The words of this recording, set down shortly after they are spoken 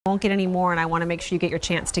Won't get any more, and I want to make sure you get your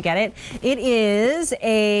chance to get it. It is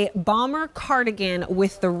a bomber cardigan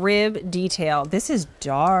with the rib detail. This is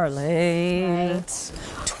darling. Right.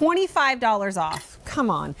 $25 off. Come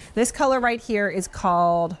on. This color right here is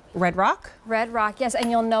called Red Rock. Red Rock, yes, and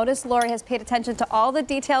you'll notice Lori has paid attention to all the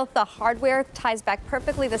detail. The hardware ties back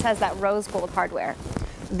perfectly. This has that rose gold hardware.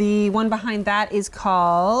 The one behind that is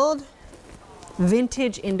called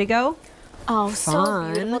Vintage Indigo. Oh,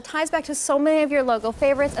 so beautiful. Ties back to so many of your logo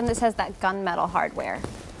favorites, and this has that gunmetal hardware.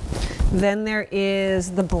 Then there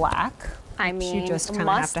is the black. I mean, you just kind of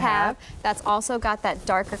must have to have. That's also got that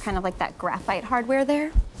darker, kind of like that graphite hardware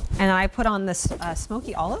there. And I put on this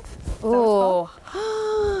smoky olive. Ooh.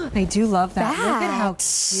 I do love that. Look at how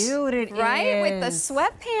cute it is. Right, with the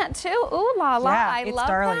sweatpant too. Ooh la la, yeah, I love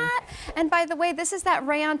that. And by the way, this is that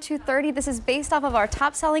Rayon 230. This is based off of our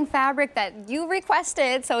top-selling fabric that you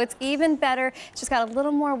requested, so it's even better. It's just got a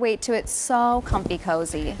little more weight to it. So comfy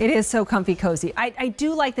cozy. It is so comfy cozy. I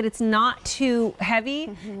do like that it's not too heavy.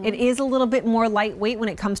 It is a little bit more lightweight when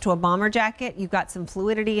it comes to a bomber jacket. You've got some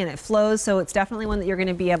fluidity and it flows, so it's definitely one that you're going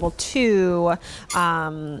to be able to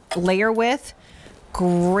layer with.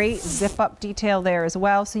 Great zip up detail there as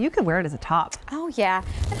well, so you could wear it as a top. Oh yeah,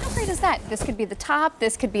 and how great is that? This could be the top,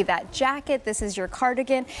 this could be that jacket, this is your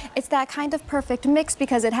cardigan. It's that kind of perfect mix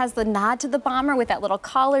because it has the nod to the bomber with that little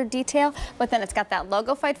collar detail, but then it's got that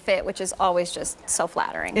logo-fied fit, which is always just so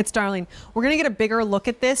flattering. It's darling. We're gonna get a bigger look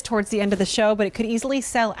at this towards the end of the show, but it could easily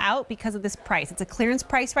sell out because of this price. It's a clearance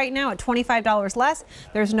price right now at $25 less.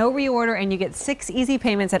 There's no reorder, and you get 6 easy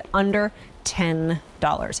payments at under $10.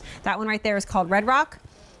 That one right there is called Red Rock.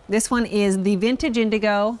 This one is the Vintage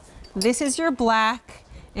Indigo. This is your black,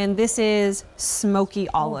 and this is Smoky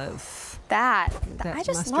Olive. I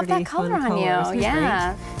just love that color on you.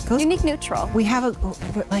 Yeah. Unique neutral. We have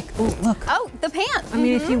look. Oh, the pant. I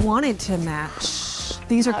mean, if you wanted to match,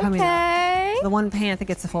 these are coming up. The one pant that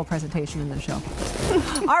gets the full presentation in the show.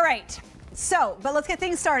 All right. So, but let's get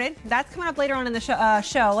things started. That's coming up later on in the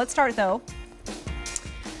show. Let's start though.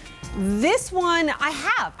 This one I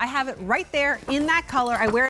have it right there in that color. I wear it